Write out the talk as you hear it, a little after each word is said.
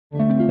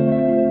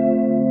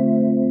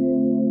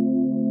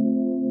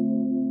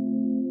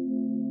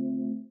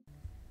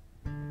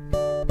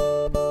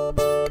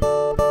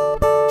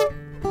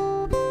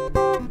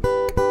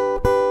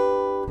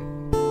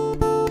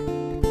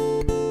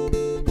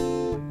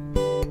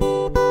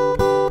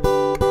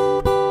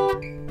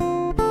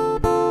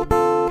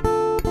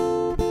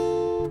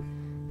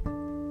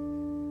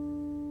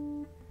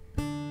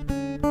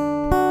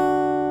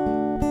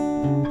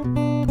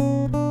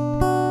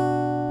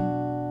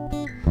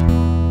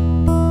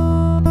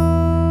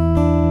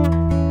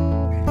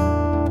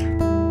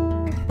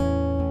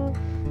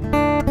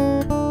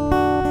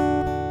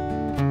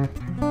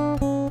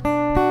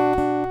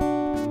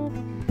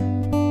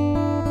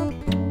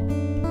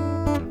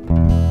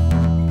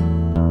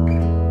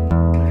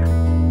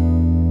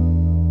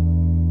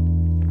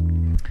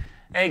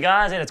Hey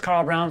guys, it's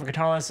Carl Brown from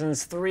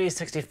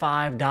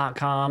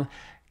GuitarLessons365.com.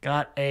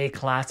 Got a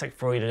classic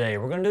for you today.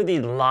 We're going to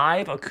do the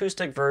live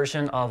acoustic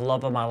version of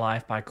Love of My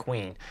Life by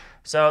Queen.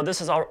 So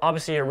this is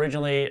obviously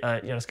originally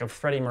it's a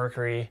Freddie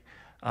Mercury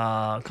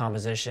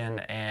composition,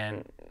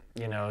 and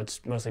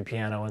it's mostly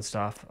piano and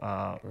stuff,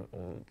 a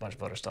bunch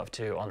of other stuff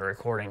too on the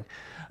recording.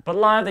 But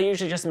live they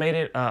usually just made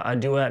it a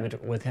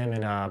duet with him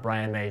and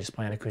Brian May just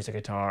playing acoustic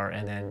guitar,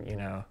 and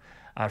then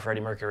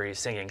Freddie Mercury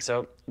singing.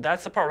 So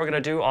that's the part we're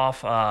going to do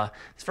off,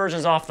 this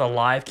version's off the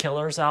Live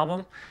Killers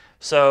album.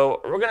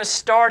 So we're going to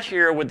start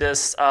here with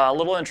this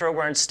little intro.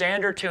 We're in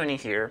standard tuning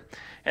here.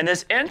 And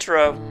this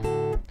intro,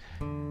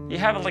 you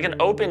have like an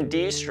open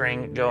D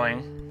string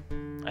going,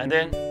 and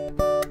then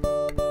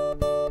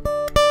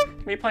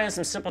you'll be playing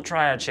some simple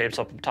triad shapes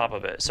up on top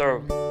of it.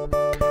 So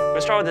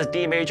we'll start with this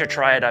D major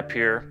triad up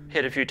here,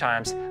 hit a few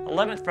times,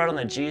 11th fret on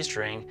the G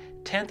string,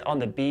 10th on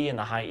the B and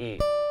the high E.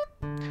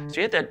 So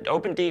you hit that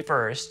open D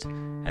first,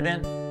 and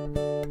then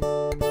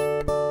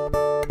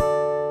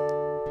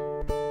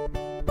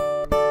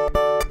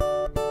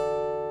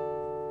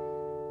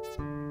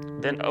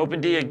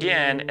open D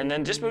again, and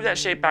then just move that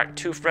shape back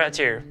 2 frets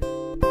here.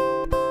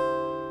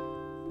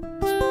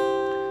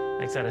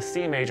 Makes that a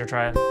C major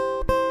triad.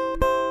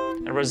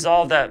 And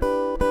resolve that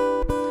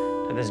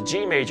to this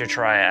G major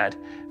triad,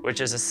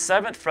 which is a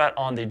 7th fret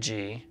on the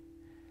G,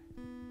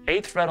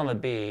 8th fret on the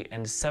B,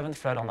 and 7th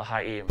fret on the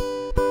high E.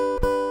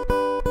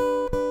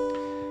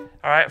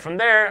 All right, from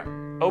there,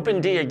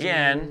 open D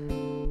again,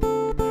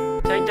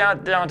 take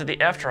down to the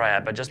F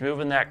triad by just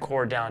moving that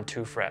chord down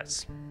 2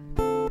 frets.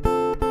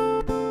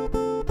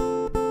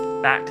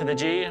 Back to the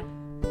G,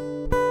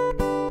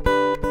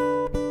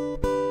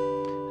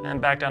 and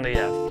back down to the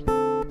F.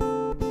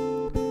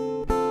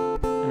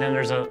 And then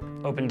there's an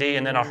open D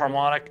and then a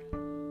harmonic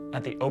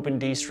at the open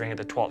D string at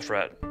the 12th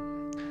fret.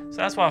 So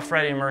that's why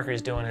Freddie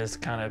Mercury's doing his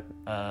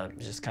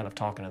just kind of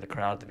talking to the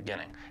crowd at the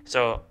beginning.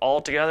 So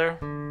all together.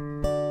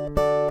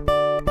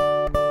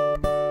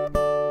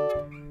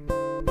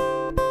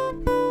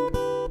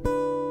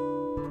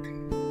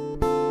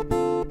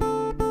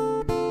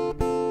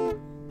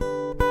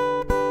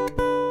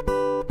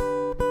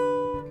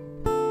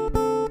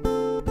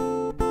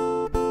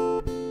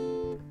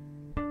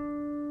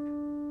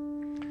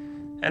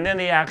 And then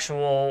the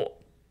actual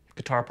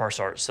guitar part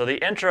starts. So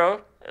the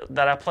intro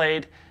that I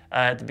played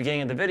at the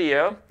beginning of the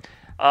video,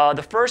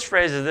 the first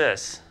phrase is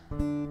this.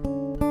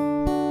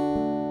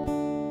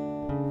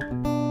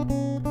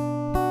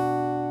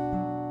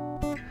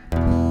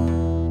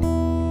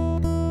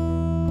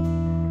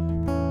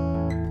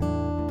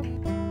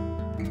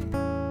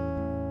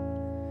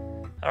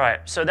 All right,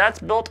 so that's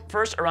built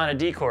first around a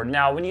D chord.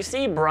 Now, when you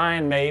see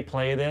Brian May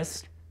play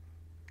this,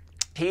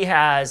 he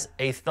has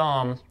a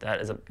thumb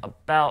that is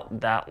about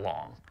that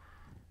long.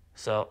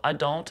 So I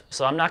don't.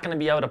 So I'm not going to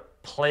be able to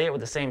play it with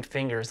the same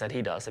fingers that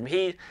he does. I mean,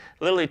 he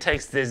literally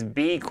takes this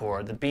B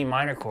chord, the B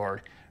minor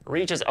chord,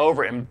 reaches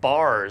over and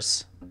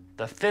bars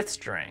the 5th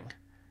string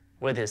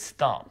with his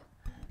thumb.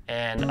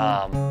 And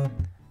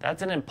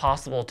that's an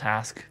impossible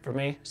task for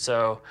me.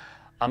 So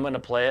I'm going to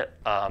play it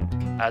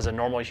as a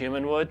normal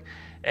human would.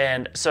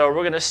 And so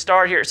we're going to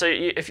start here. So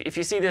if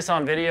you see this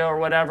on video or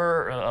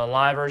whatever, a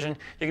live version,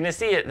 you're going to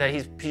see it that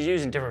he's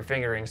using different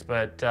fingerings.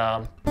 But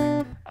I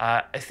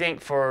think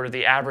for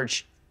the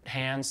average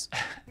hands,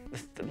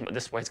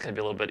 this way it's going to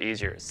be a little bit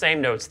easier. Same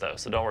notes though,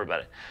 so don't worry about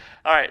it.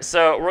 All right,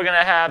 so we're going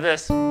to have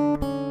this.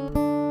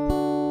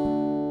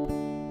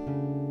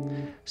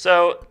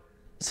 So it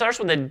starts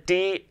with a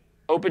D,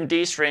 open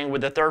D string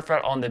with the 3rd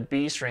fret on the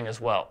B string as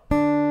well.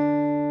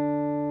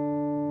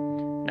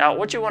 Now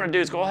what you want to do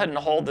is go ahead and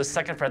hold the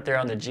 2nd fret there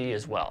on the G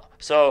as well.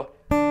 So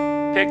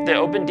pick the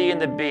open D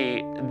and the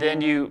B,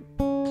 then you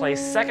play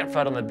 2nd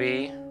fret on the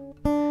B,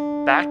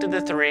 back to the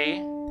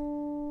 3,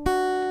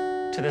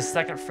 to the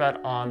 2nd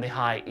fret on the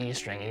high E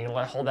string, and you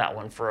hold that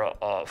one for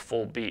a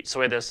full beat.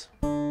 So we have this.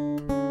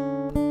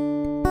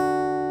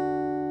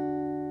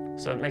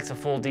 So it makes a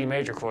full D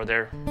major chord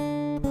there.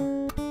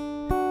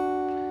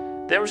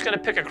 Then we're just going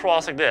to pick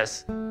across like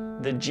this.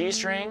 The G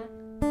string,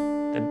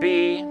 the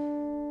B,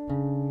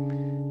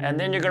 and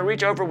then you're going to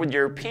reach over with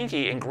your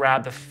pinky and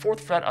grab the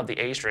 4th fret of the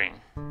A string.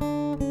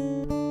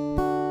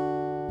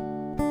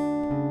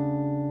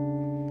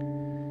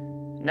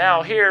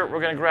 Now here, we're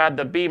going to grab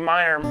the B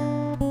minor.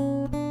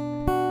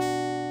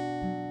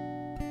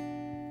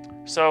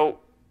 So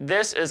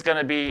this is going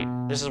to be,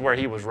 this is where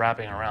he was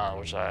wrapping around,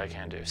 which I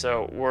can't do.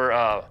 So we're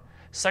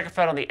 2nd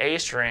fret on the A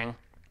string,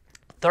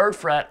 3rd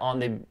fret on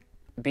the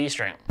B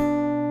string.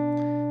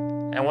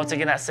 And once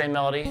again, that same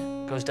melody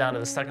goes down to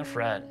the 2nd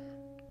fret,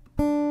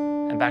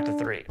 and back to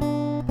 3,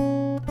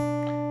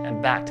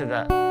 and back to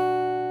the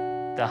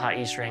high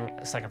E string,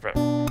 2nd fret.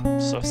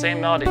 So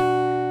same melody,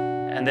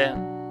 and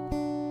then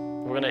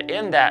we're going to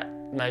end that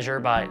measure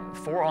by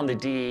 4 on the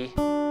D,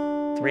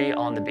 3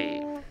 on the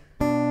B.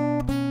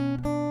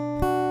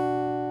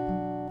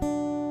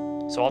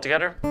 So all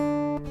together.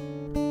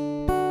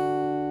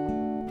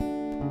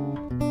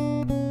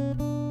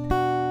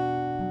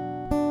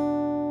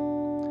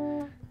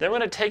 Then we're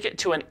going to take it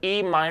to an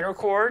E minor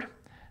chord.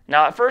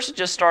 Now at first it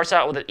just starts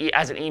out with an E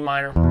as an E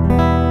minor.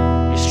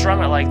 You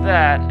strum it like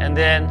that, and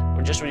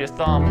then just with your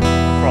thumb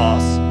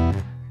across.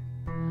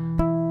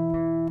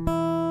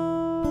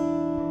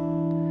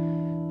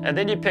 And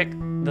then you pick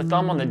the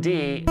thumb on the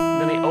D,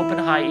 then the open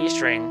high E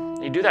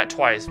string. You do that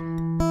twice. So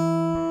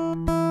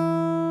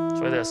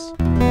with this.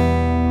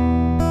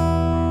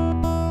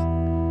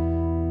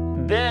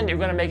 Then you're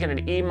going to make it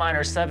an E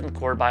minor 7th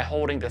chord by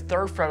holding the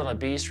 3rd fret on the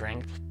B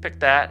string. Pick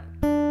that,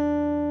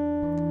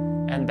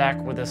 and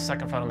back with the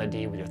 2nd fret on the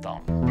D with your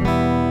thumb.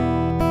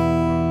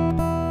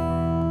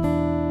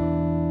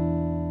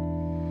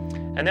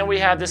 And then we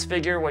have this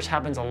figure, which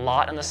happens a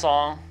lot in the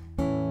song,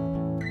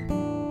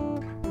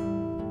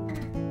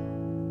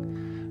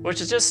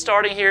 which is just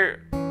starting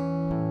here.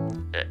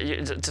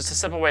 It's just a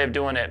simple way of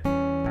doing it.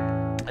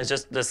 It's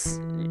just this,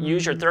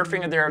 use your 3rd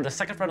finger there, the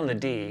 2nd fret on the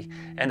D,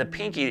 and the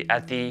pinky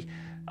at the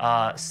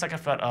 2nd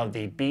fret of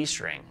the B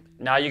string.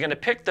 Now you're going to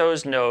pick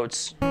those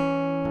notes,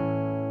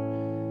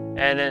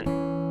 and then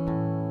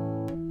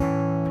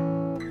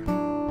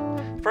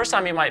first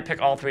time you might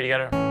pick all 3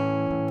 together,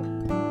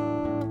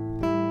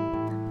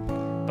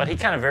 but he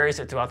kind of varies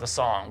it throughout the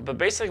song. But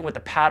basically what the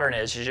pattern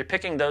is you're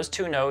picking those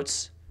 2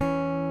 notes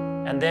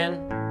and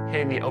then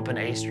hitting the open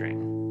A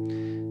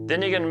string.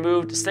 Then you're going to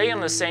move to stay on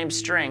the same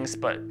strings,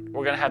 but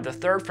we're going to have the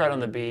 3rd fret on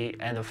the B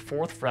and the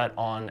 4th fret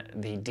on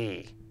the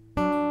D.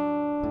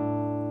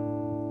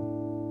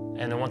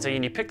 And then once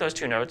again, you pick those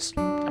 2 notes.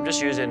 I'm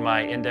just using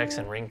my index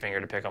and ring finger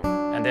to pick them.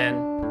 And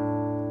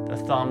then the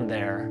thumb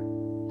there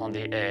on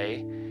the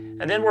A.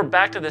 And then we're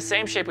back to the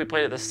same shape we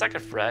played at the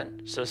 2nd fret.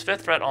 So it's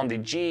 5th fret on the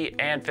G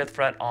and 5th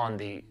fret on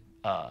the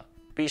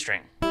B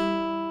string.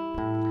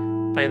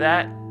 Play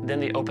that, then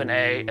the open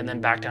A, and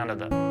then back down to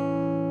the.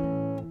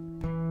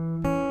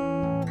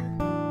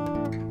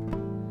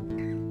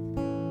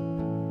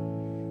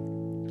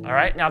 All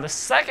right, now the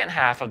second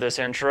half of this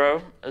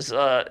intro is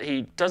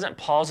he doesn't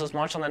pause as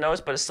much on the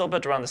notes, but it's still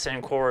built around the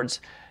same chords,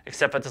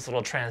 except at this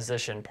little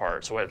transition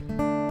part. So it.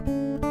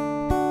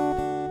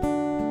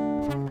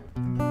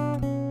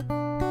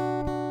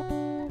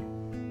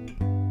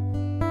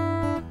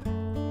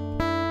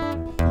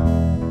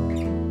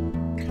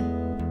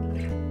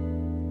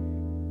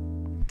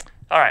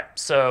 All right,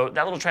 so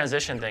that little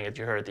transition thing, if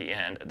you heard at the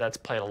end, that's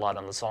played a lot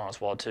on the song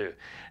as well too.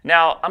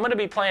 Now, I'm going to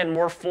be playing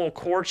more full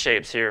chord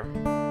shapes here.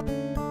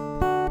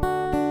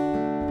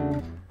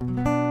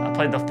 I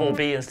played the full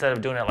B instead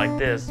of doing it like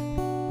this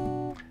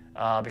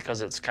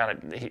because it's kind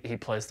of, he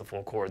plays the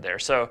full chord there.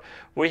 So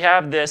we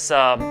have this,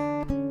 so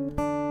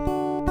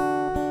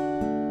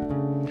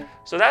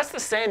that's the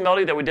same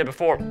melody that we did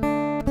before.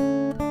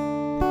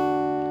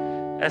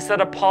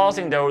 Instead of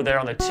pausing though there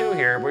on the 2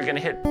 here, we're going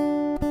to hit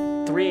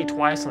 3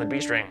 twice on the B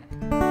string.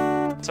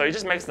 So he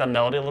just makes the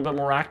melody a little bit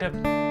more active.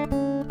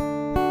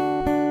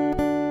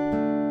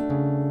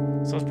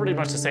 So it's pretty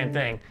much the same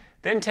thing.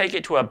 Then take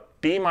it to a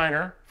B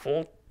minor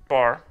full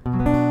bar.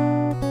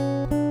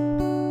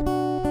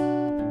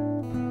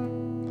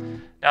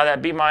 Now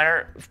that B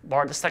minor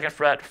bar, the 2nd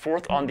fret,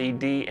 4th on the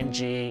D and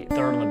G,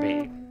 3rd on the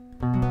B.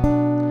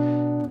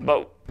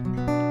 But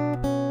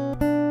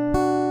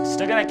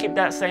still gonna keep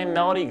that same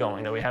melody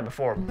going that we had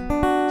before.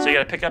 So you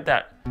gotta pick up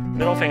that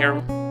middle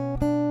finger,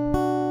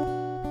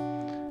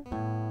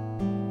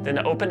 then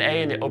the open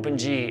A and the open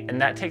G, and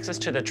that takes us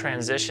to the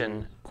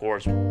transition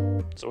chords.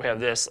 So we have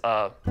this.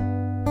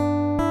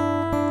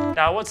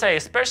 Now I would say,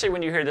 especially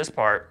when you hear this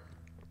part,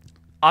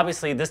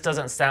 obviously this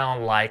doesn't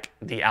sound like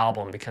the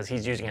album because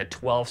he's using a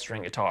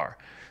 12-string guitar.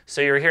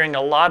 So you're hearing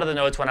a lot of the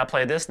notes when I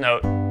play this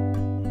note,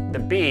 the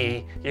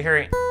B, you're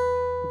hearing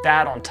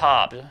that on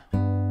top.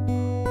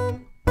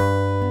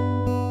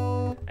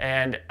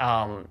 And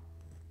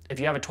if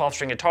you have a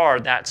 12-string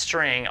guitar, that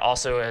string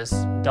also is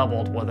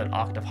doubled with an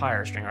octave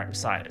higher string right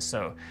beside it.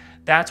 So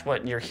that's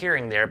what you're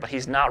hearing there, but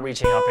he's not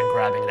reaching up and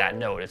grabbing that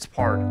note. It's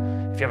part,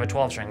 if you have a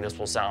 12-string, this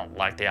will sound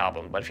like the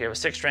album. But if you have a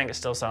 6-string, it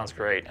still sounds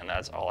great, and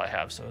that's all I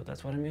have, so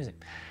that's what I'm using.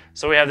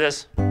 So we have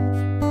this.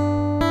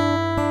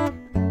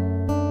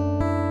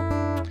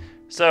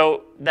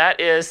 So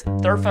that is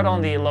 3rd fret on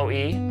the low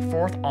E,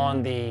 4th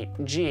on the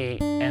G,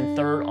 and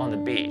 3rd on the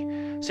B.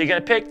 So you're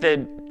gonna pick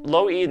the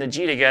low E and the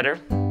G together,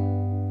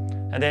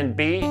 and then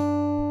B,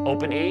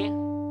 open E,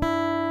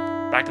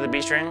 back to the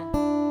B string,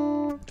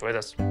 play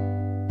this.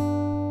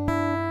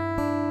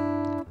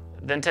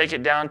 Then take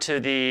it down to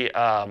the,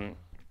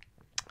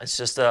 it's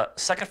just the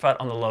 2nd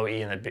fret on the low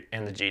E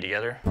and the G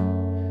together,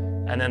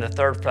 and then the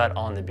 3rd fret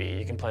on the B.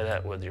 You can play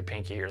that with your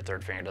pinky or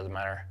 3rd finger, doesn't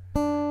matter.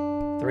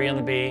 3 on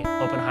the B,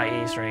 open high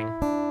E string,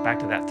 back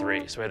to that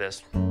 3, so play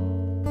this.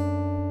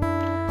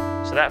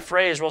 So that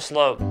phrase real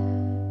slow.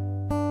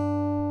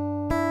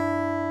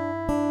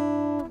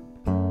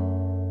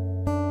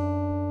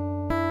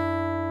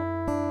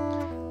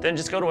 Then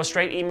just go to a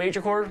straight E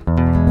major chord.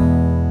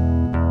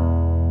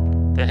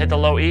 Then hit the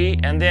low E,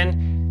 and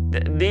then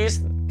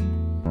these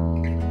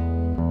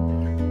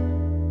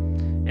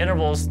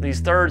intervals, these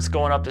thirds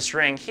going up the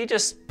string, he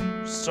just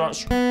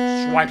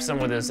swipes them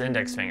with his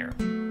index finger.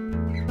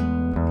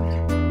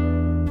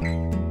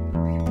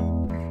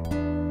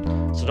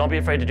 So don't be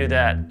afraid to do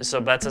that. So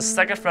that's a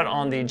 2nd fret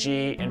on the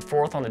G and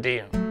 4th on the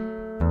D.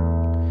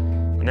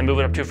 And then move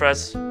it up 2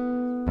 frets to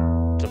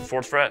the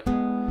 4th fret.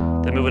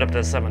 Then move it up to the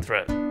 7th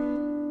fret.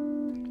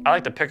 I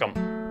like to pick them.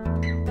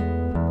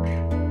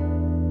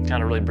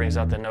 Kind of really brings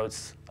out the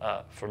notes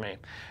for me.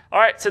 All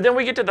right, so then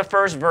we get to the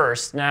first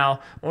verse. Now,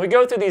 when we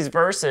go through these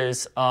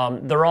verses,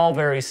 they're all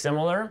very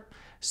similar.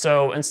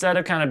 So instead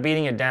of kind of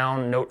beating it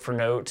down note for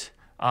note,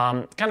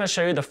 kind of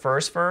show you the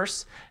first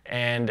verse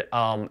and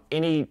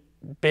any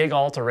big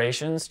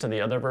alterations to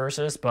the other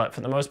verses, but for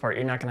the most part,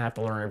 you're not going to have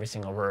to learn every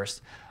single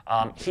verse.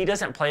 He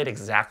doesn't play it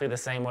exactly the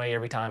same way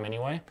every time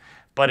anyway,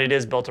 but it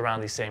is built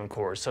around these same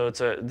chords. So it's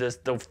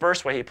the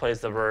first way he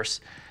plays the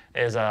verse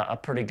is a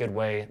pretty good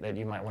way that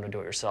you might want to do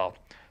it yourself.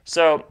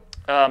 So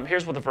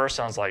here's what the verse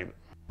sounds like.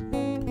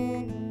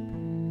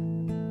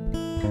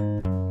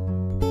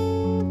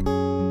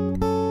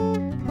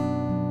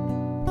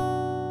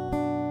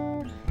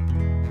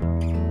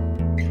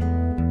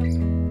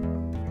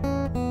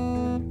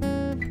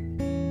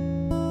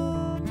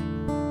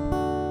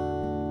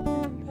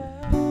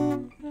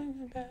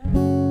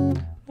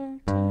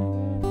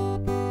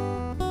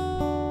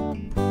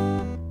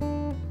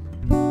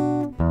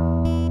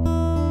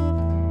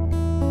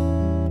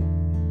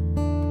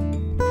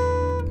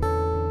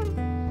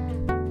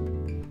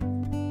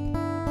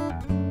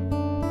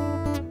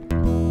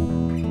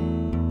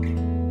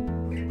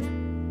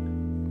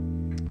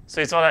 So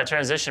you saw that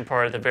transition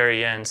part at the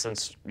very end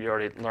since you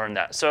already learned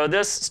that. So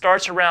this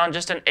starts around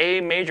just an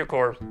A major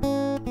chord to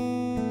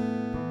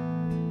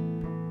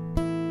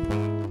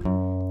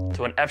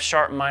an F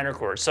sharp minor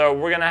chord. So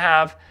we're gonna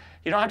have,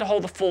 you don't have to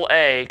hold the full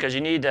A because you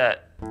need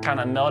that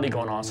kind of melody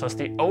going on. So it's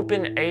the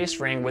open A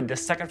string with the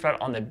 2nd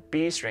fret on the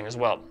B string as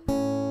well.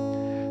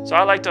 So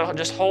I like to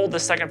just hold the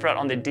 2nd fret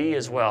on the D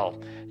as well.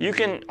 You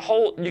can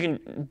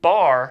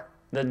bar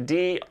the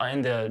D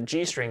and the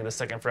G string, the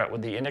 2nd fret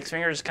with the index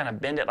finger, just kind of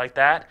bend it like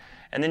that.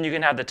 And then you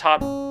can have the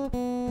top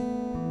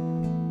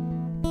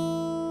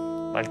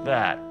like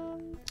that.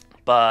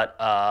 But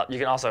you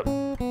can also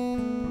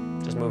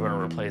just move it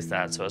and replace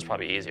that, so it's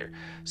probably easier.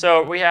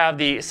 So we have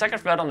the 2nd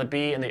fret on the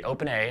B and the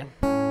open A,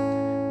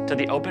 to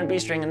the open B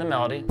string in the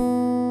melody,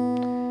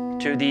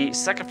 to the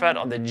 2nd fret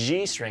on the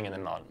G string in the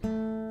melody.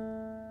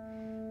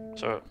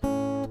 So,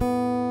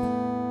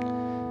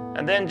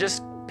 and then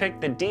just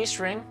pick the D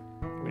string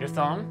with your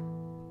thumb,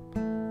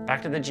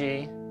 back to the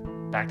G,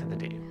 back to the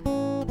D.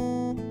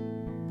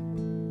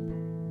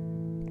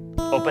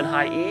 Open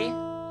high E,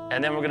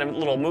 and then we're gonna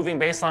little moving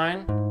bass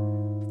line,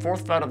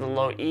 4th fret of the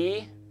low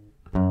E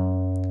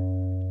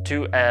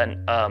to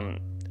an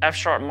F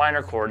sharp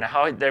minor chord. Now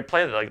how they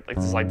play it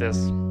like this.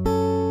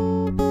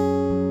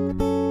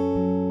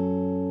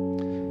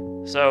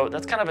 So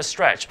that's kind of a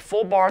stretch.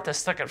 Full bar at the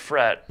 2nd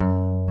fret,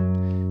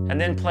 and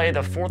then play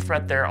the 4th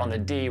fret there on the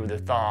D with the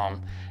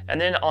thumb. And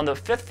then on the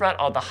 5th fret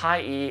of the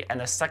high E and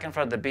the 2nd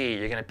fret of the B,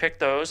 you're gonna pick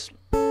those,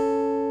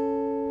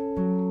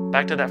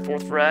 back to that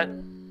 4th fret,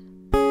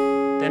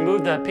 then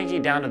move the pinky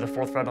down to the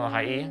 4th fret on the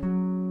high E,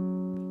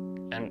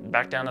 and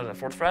back down to the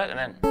 4th fret,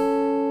 and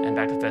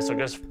back to the 5th. So it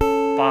goes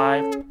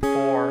 5,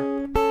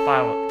 4,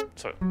 5,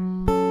 so.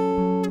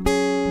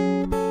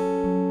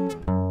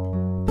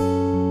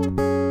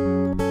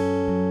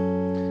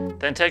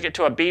 Then take it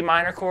to a B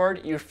minor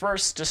chord. You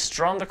first just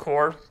strum the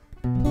chord,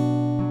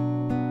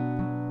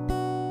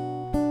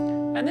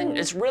 and then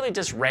it's really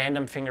just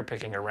random finger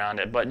picking around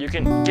it, but you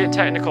can get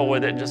technical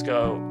with it and just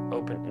go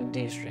open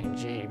D string,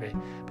 G.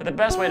 But the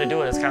best way to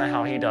do it is kind of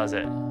how he does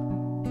it.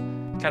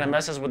 Kind of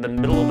messes with the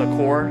middle of the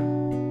chord,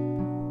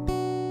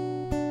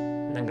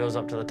 and then goes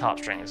up to the top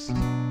strings.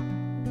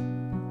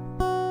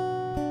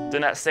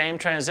 Then that same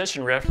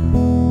transition riff,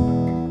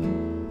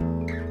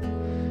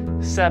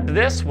 except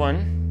this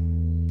one,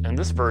 in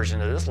this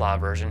version, of this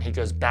live version, he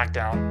goes back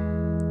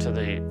down to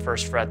the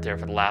 1st fret there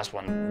for the last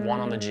one, 1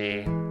 on the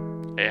G,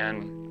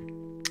 and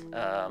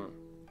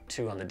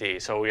 2 on the D.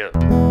 So we get,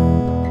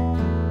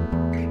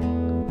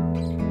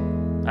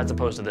 as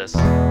opposed to this.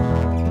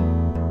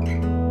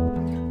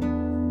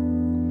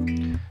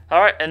 All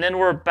right, and then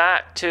we're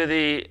back to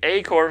the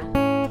A chord.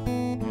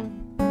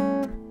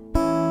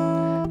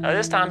 Now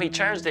this time he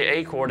turns the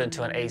A chord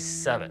into an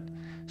A7.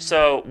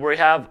 So we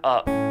have,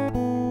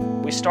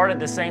 we started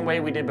the same way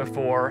we did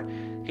before.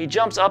 He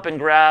jumps up and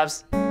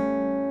grabs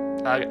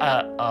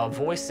a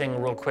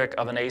voicing real quick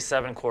of an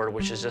A7 chord,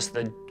 which is just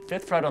the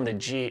 5th fret on the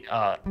G,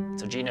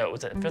 it's a G note,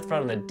 it's the 5th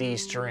fret on the D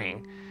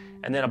string,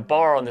 and then a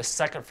bar on the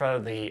 2nd fret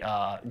of the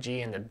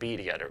G and the B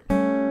together.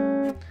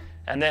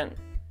 And then,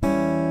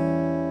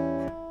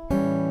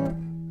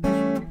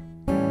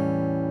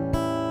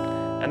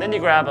 you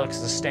grab the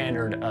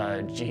standard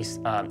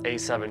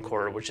A7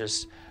 chord, which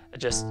is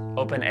just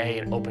open A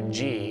and open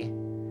G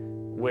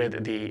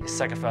with the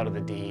 2nd fret of the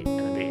D and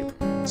the B.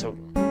 So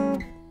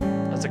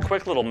that's a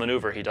quick little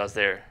maneuver he does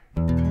there.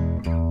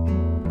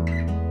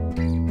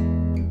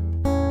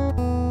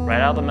 Right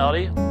out of the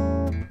melody,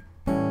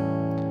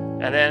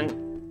 and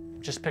then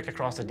just pick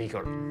across the D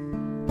chord.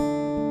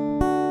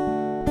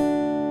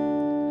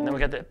 And then we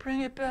got the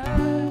bring it back,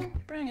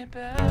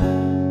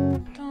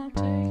 don't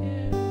take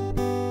it.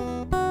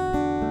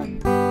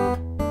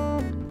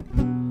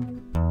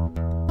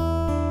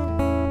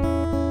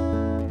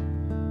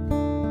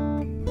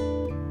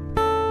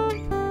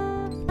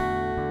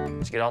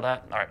 Did you get all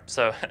that? All right,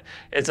 so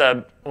it's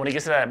when he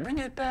gets to that, bring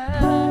it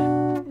back,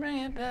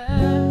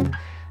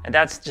 and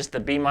that's just the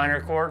B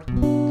minor chord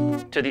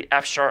to the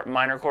F sharp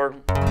minor chord,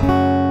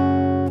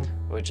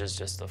 which is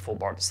just the full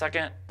bar of the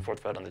second,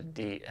 fourth fret on the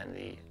D and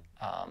the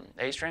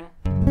A string,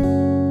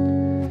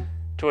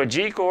 to a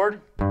G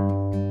chord.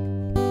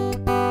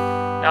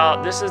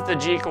 Now this is the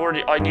G chord.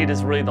 All you need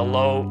is really the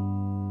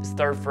low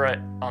third fret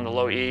on the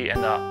low E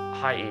and the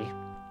high E.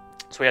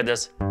 So we have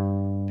this,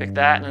 pick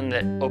that, and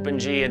then the open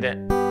G, and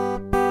then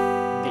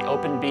the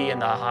open B and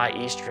the high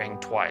E string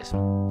twice.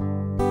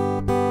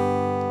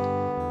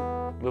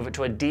 Move it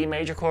to a D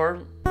major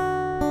chord.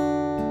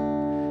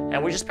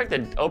 And we just pick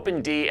the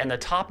open D and the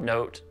top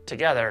note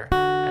together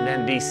and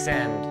then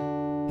descend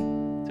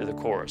through the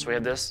chord. So we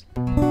have this.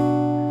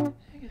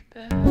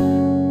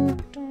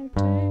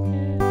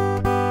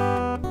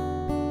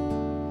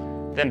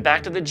 Then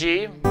back to the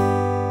G.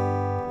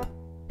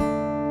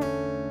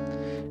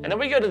 And then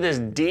we go to this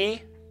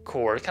D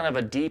chord, kind of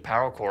a D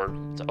power chord.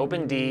 It's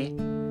open D,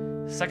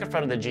 second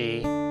fret of the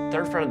G,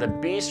 third fret of the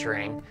B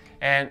string.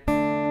 And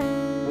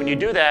when you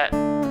do that,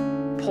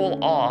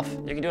 pull off.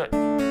 You can do it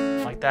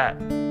like that.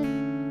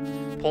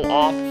 Pull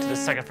off to the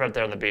second fret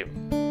there on the B.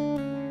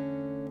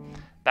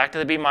 Back to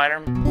the B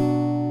minor.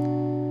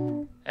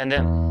 And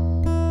then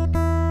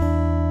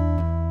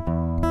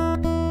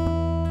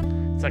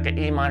it's like an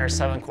E minor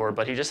 7 chord,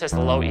 but he just has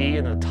the low E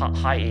and the top,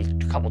 high E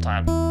a couple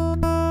times.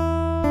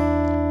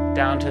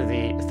 Down to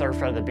the third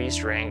fret of the B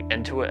string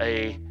into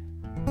a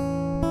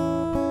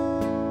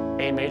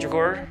major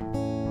chord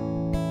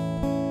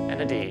and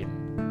a D.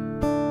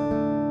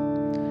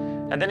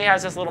 And then he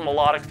has this little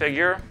melodic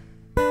figure.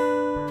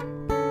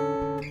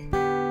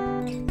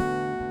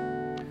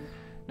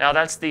 Now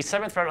that's the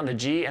 7th fret on the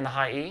G and the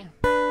high E,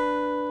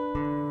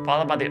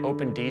 followed by the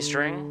open D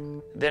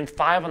string, then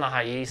 5 on the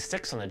high E,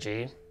 6 on the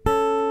G,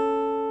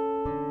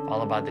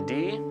 followed by the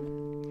D,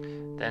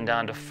 then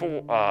down to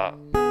 3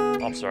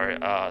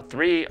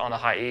 on the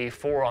high E,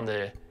 4 on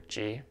the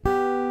G,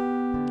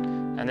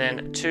 and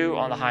then 2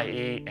 on the high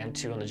E and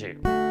 2 on the G.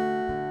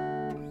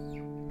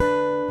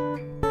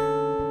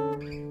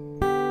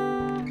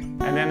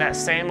 And then that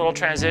same little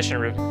transition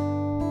root.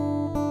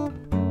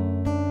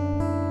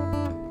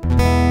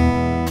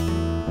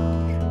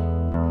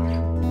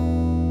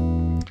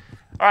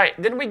 All right,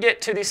 then we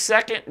get to the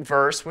second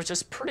verse, which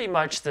is pretty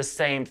much the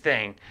same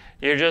thing.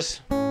 You're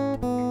just...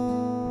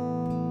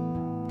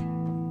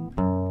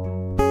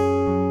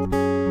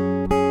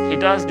 He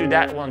does do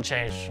that one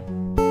change.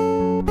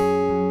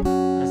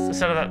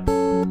 Instead of that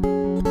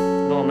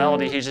little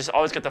melody, he's just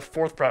always got the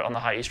 4th fret on the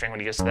high E string when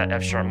he gets to that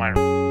F sharp minor.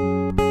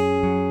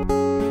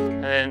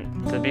 And then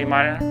the B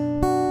minor.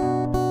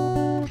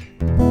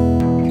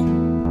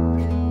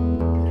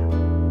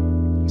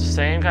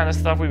 Same kind of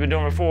stuff we've been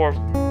doing before.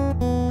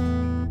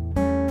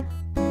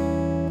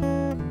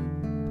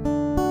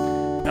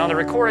 Now, on the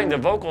recording, the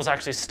vocals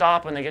actually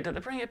stop when they get to the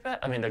bring it back.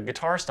 I mean, the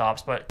guitar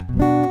stops, but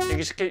you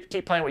just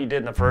keep playing what you did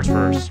in the first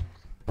verse.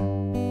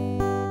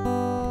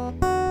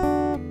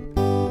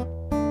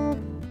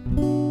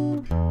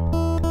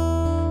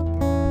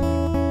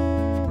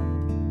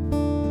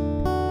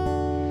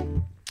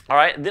 All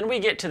right, then we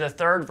get to the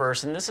third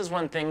verse, and this is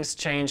when things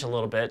change a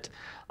little bit.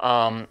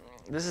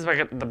 This is like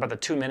about the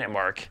 2-minute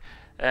mark,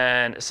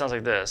 and it sounds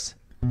like this.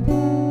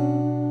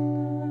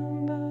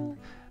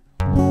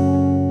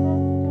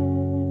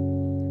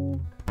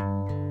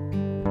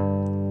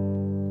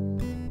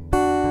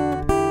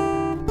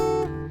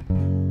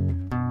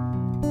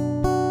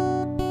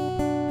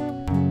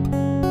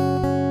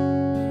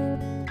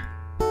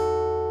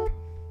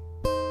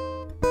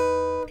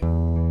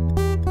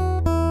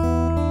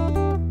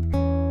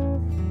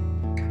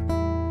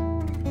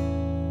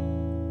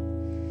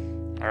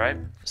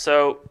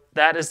 So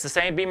that is the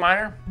same B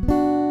minor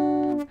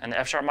and the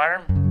F sharp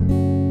minor.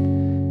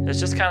 It's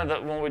just kind of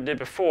the one we did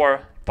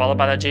before, followed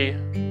by that G.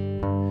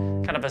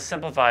 Kind of a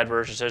simplified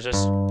version. So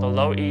just the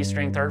low E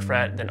string 3rd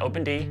fret, then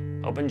open D,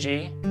 open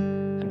G,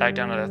 and back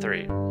down to the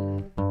 3.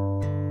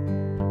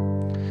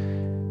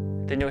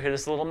 Then you'll hear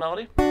this little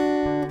melody.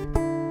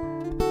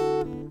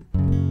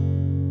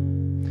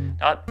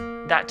 Now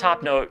that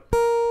top note,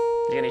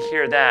 you're going to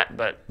hear that,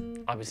 but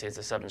obviously it's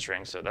a 7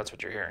 string, so that's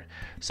what you're hearing.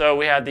 So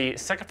we have the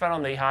 2nd fret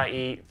on the high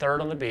E,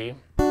 3rd on the B,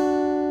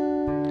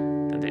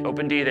 then the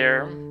open D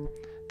there,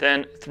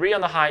 then 3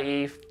 on the high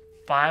E,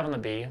 5 on the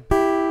B,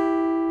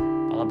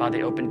 followed by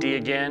the open D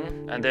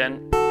again, and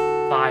then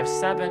 5,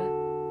 7,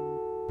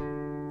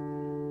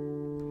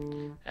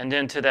 and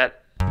then to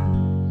that,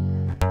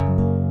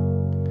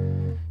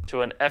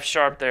 to an F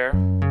sharp there.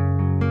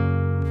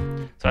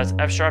 So that's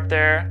F sharp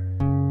there,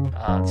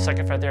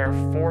 2nd fret there,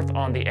 4th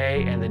on the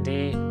A and the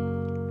D,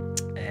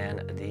 and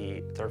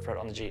the 3rd fret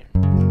on the G.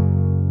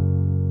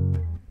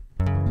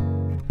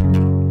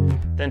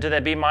 Then to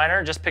that B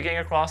minor, just picking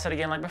across it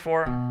again like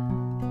before.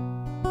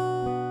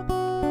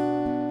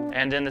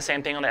 And then the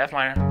same thing on the F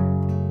minor.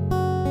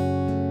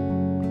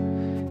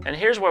 And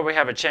here's where we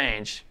have a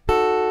change. I'd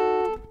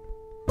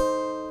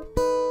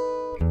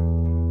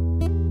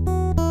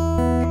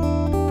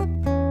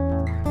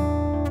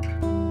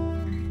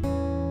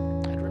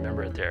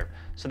remember it there.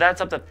 So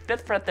that's up the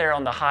 5th fret there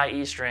on the high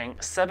E string,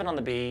 7 on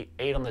the B,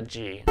 8 on the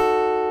G.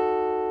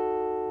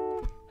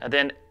 And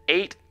then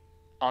 8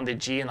 on the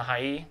G and the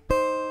high E.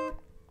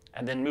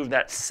 And then move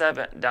that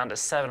 7 down to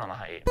 7 on the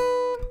high E.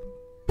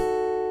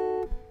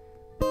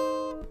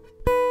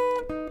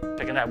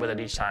 Picking that with it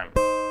each time.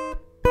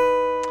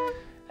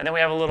 And then we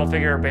have a little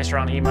figure based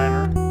around E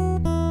minor.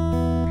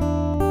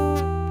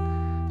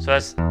 So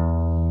that's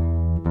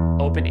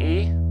open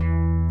E,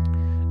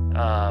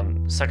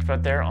 2nd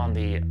fret there on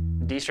the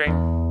D string,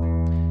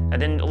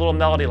 and then a little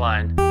melody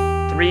line.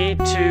 3,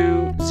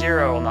 2,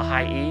 0 on the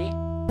high E,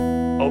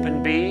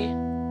 open B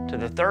to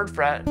the 3rd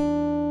fret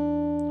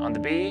on the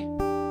B,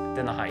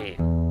 then the high E.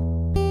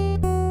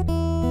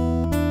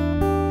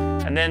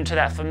 And then to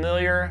that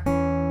familiar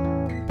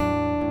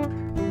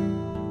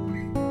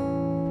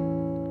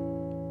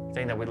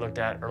thing that we looked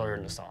at earlier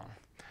in the song.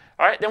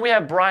 All right, then we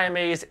have Brian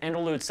May's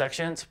interlude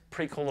section. It's a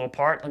pretty cool little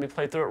part. Let me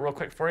play through it real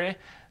quick for you,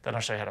 then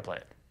I'll show you how to play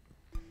it.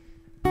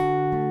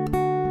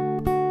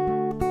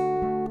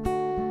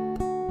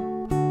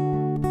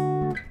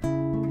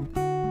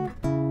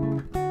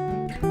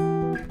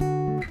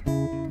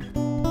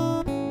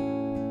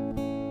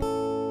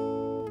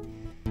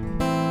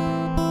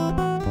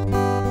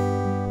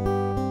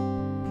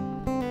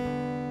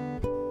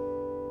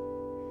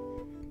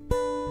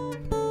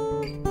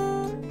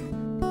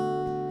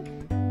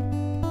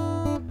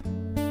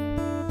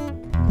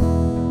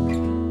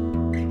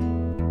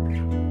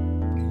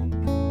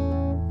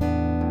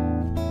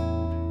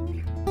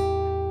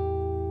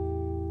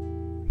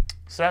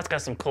 So that's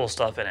got some cool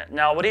stuff in it.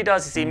 Now what he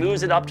does is he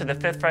moves it up to the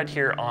 5th fret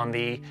here on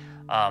the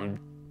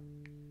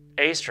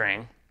A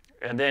string,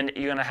 and then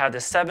you're gonna have the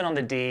 7 on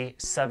the D,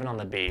 7 on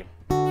the B.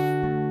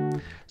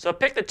 So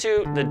pick the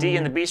D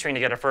and the B string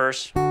together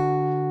first.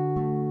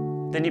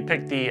 Then you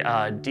pick the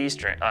D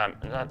string,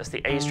 that's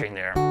the A string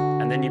there,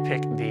 and then you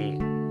pick the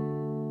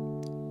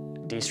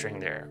D string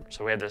there.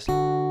 So we have this.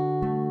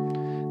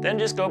 Then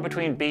just go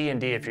between B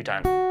and D a few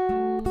times.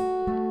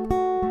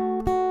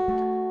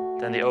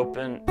 Then the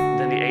open,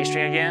 then the A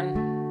string again.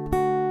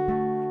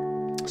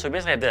 So we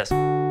basically have this.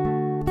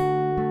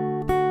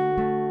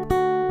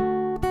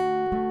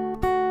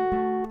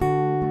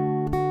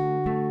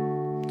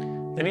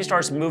 Then he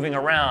starts moving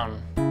around.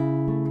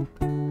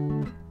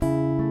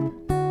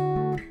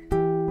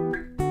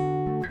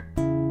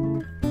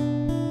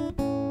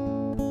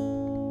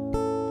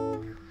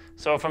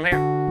 So from here,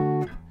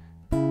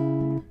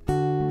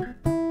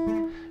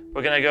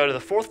 we're going to go to the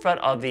 4th fret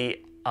of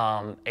the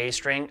A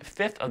string,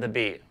 5th of the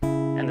B,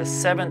 and the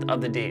 7th of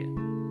the D.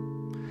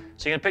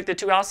 So you're going to pick the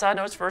 2 outside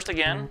notes first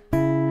again,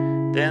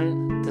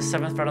 then the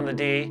 7th fret on the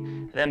D,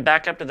 and then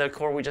back up to the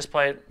chord we just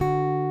played.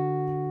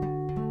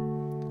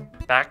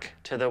 Back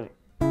to the,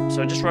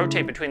 so just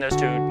rotate between those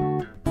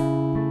two.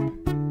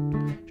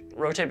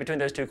 Rotate between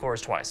those 2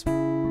 chords twice. Then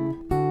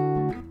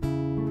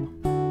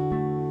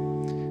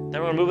we're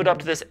going to move it up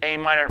to this A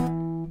minor.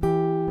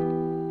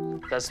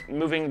 That's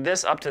moving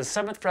this up to the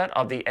 7th fret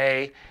of the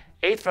A,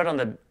 8th fret on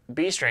the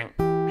B string,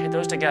 hit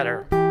those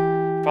together,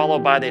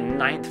 followed by the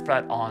 9th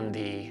fret on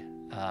the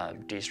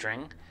D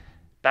string,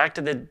 back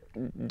to the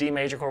D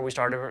major chord we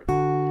started with,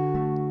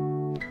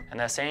 and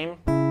that same,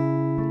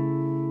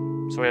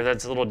 so we have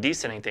that little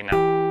descending thing now.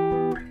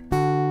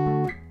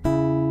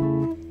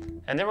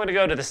 And then we're going to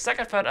go to the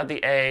 2nd fret of the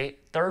A,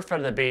 3rd fret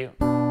of the B,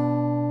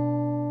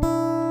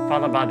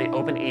 followed by the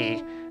open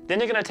E. Then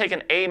you're going to take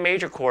an A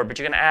major chord, but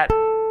you're going to add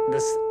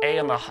this A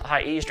on the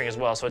high E string as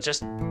well. So it's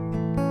just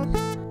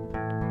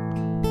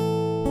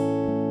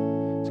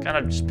kind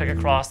of just pick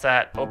across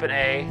that open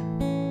A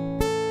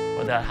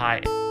with that high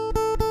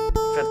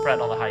 5th fret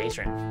on the high E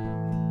string.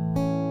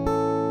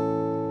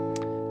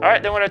 All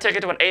right, then we're going to take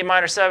it to an A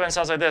minor 7.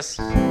 Sounds like this.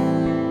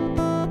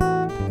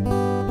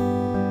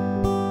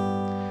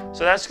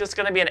 So that's just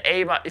going to be an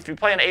A. If you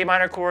play an A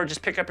minor chord,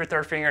 just pick up your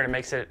 3rd finger and it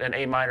makes it an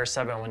A minor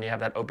 7 when you have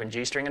that open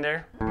G string in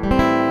there.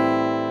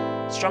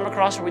 Strum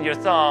across with your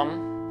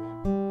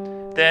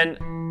thumb, then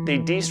the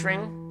D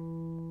string,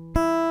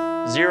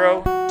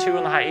 0, 2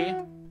 on the high E,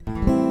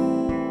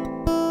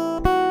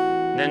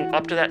 then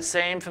up to that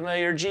same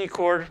familiar G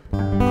chord.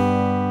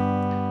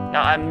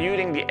 Now I'm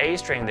muting the A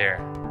string there,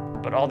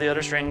 but all the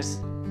other strings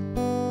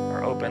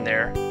are open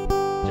there.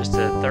 Just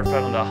the 3rd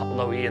fret on the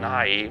low E and the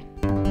high E.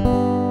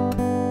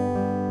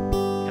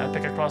 Kind of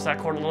pick across that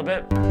chord a little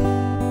bit.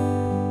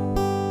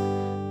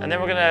 And then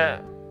we're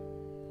gonna,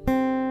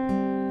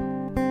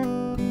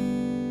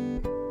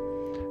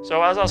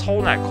 so as I was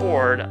holding that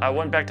chord, I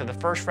went back to the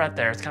 1st fret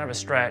there. It's kind of a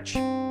stretch.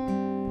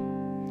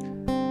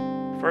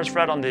 1st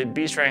fret on the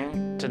B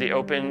string to the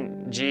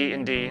open G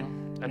and D,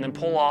 and then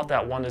pull off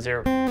that 1 to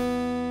 0.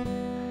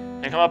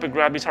 And come up and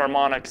grab these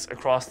harmonics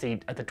across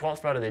at the 12th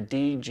fret of the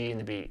D, G, and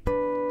the B.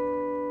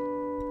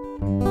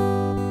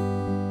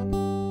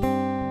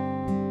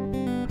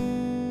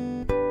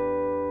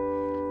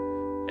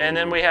 And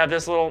then we have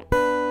this little,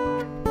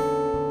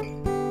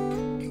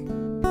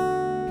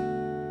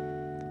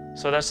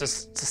 so that's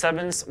just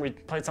sevens. We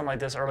played something like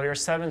this earlier.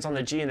 Sevens on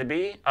the G and the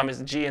B, it's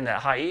the G and that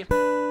high E,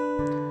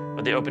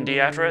 with the open D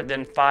after it.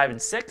 Then 5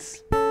 and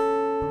 6,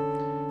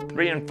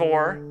 3 and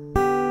 4,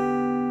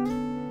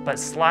 but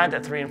slide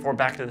that 3 and 4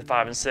 back to the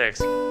 5 and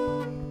 6.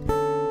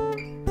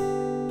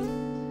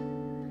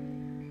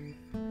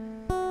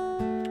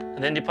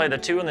 And then you play the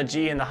 2 on the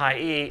G and the high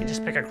E,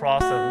 just pick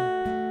across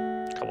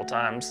them a couple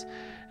times.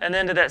 And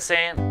then to that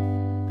same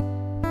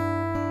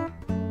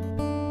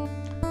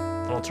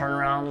little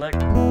turnaround lick.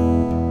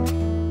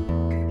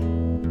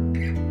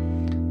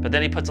 But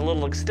then he puts a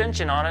little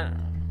extension on it,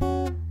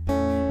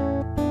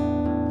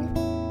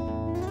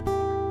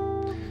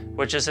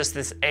 which is just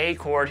this A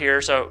chord here.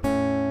 So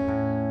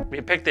we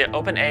pick the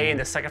open A and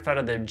the second fret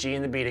of the G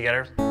and the B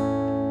together.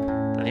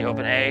 Then the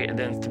open A, and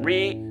then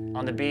 3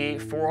 on the B,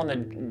 4 on the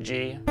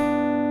G,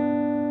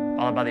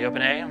 followed by the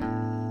open A.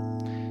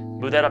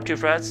 Move that up 2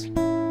 frets.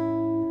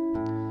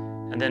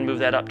 And then move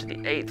that up to the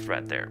 8th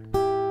fret there.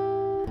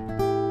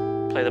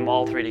 Play them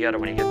all 3 together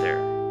when you get there.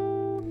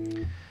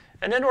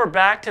 And then we're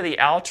back to the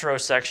outro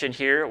section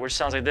here, which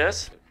sounds like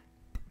this.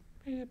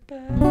 Bring it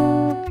back,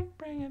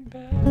 bring it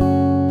back.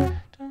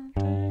 Don't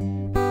take it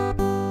back.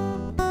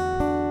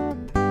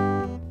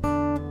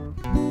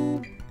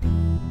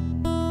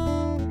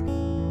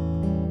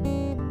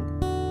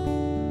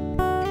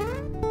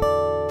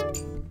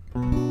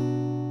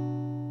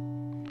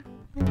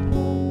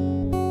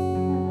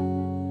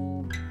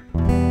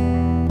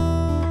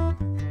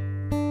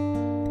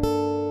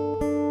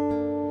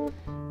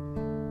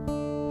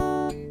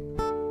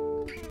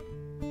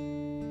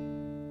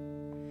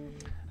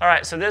 All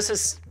right, so this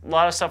is a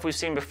lot of stuff we've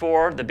seen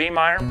before. The B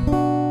minor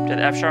to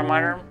the F sharp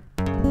minor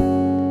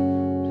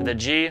to the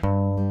G,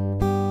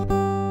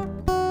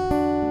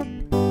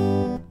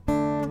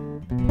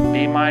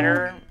 B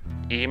minor,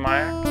 E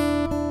minor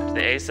to the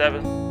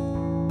A7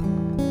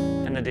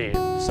 and the D.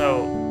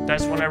 So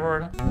that's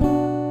whenever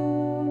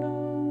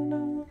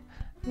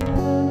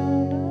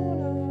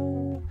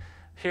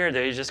here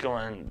he's just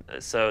going.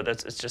 So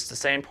it's just the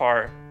same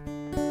part,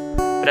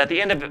 but at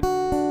the end of it,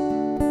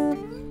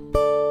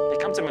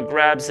 comes in and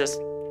grabs this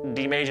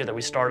D major that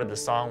we started the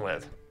song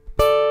with.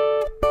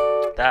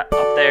 That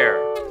up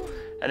there.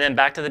 And then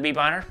back to the B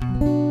minor.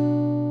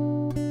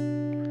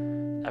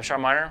 F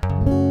sharp minor.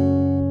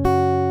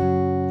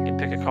 You can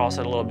pick across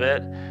it a little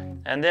bit.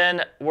 And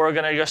then we're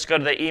gonna just go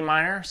to the E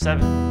minor,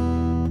 7.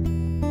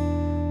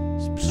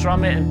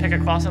 Strum it and pick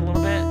across it a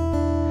little bit.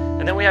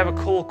 And then we have a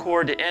cool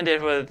chord to end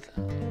it with.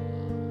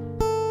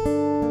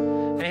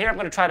 And here I'm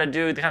gonna try to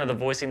do kind of the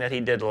voicing that he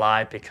did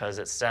live because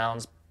it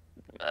sounds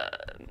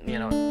you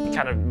know,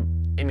 kind of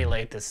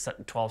emulate this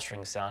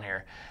 12-string sound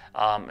here,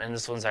 and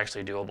this one's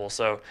actually doable.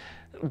 So,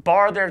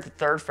 bar there at the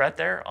 3rd fret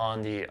there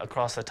on the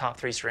across the top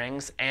 3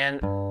 strings, and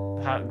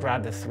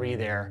grab the 3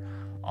 there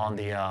on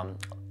the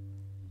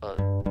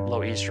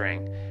low E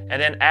string,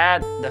 and then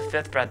add the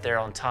 5th fret there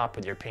on top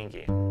with your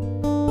pinky.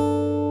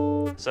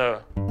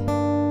 So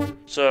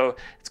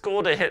it's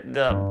cool to hit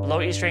the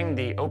low E string,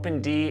 the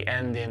open D,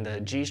 and then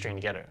the G string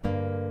together.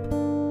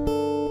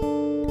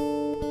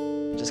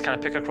 Just kind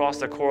of pick across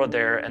the chord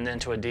there and then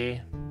to a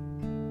D.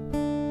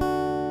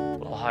 A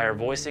little higher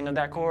voicing of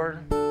that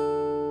chord.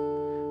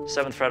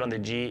 7th fret on the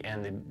G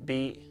and the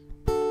B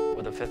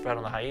with the 5th fret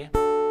on the high E.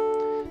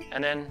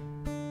 And then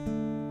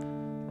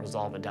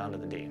resolve it down to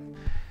the D.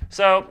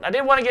 So I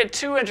didn't want to get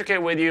too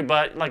intricate with you,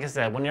 but like I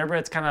said, whenever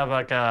it's kind of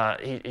like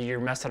you're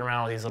messing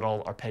around with these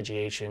little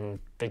arpeggiation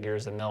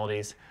figures and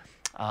melodies,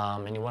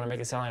 and you want to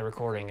make it sound like a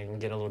recording, it can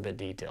get a little bit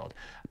detailed.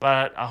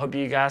 But I hope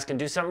you guys can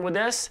do something with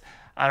this.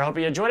 I hope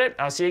you enjoyed it.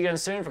 I'll see you again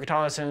soon for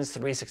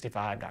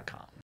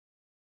GuitarLessons365.com.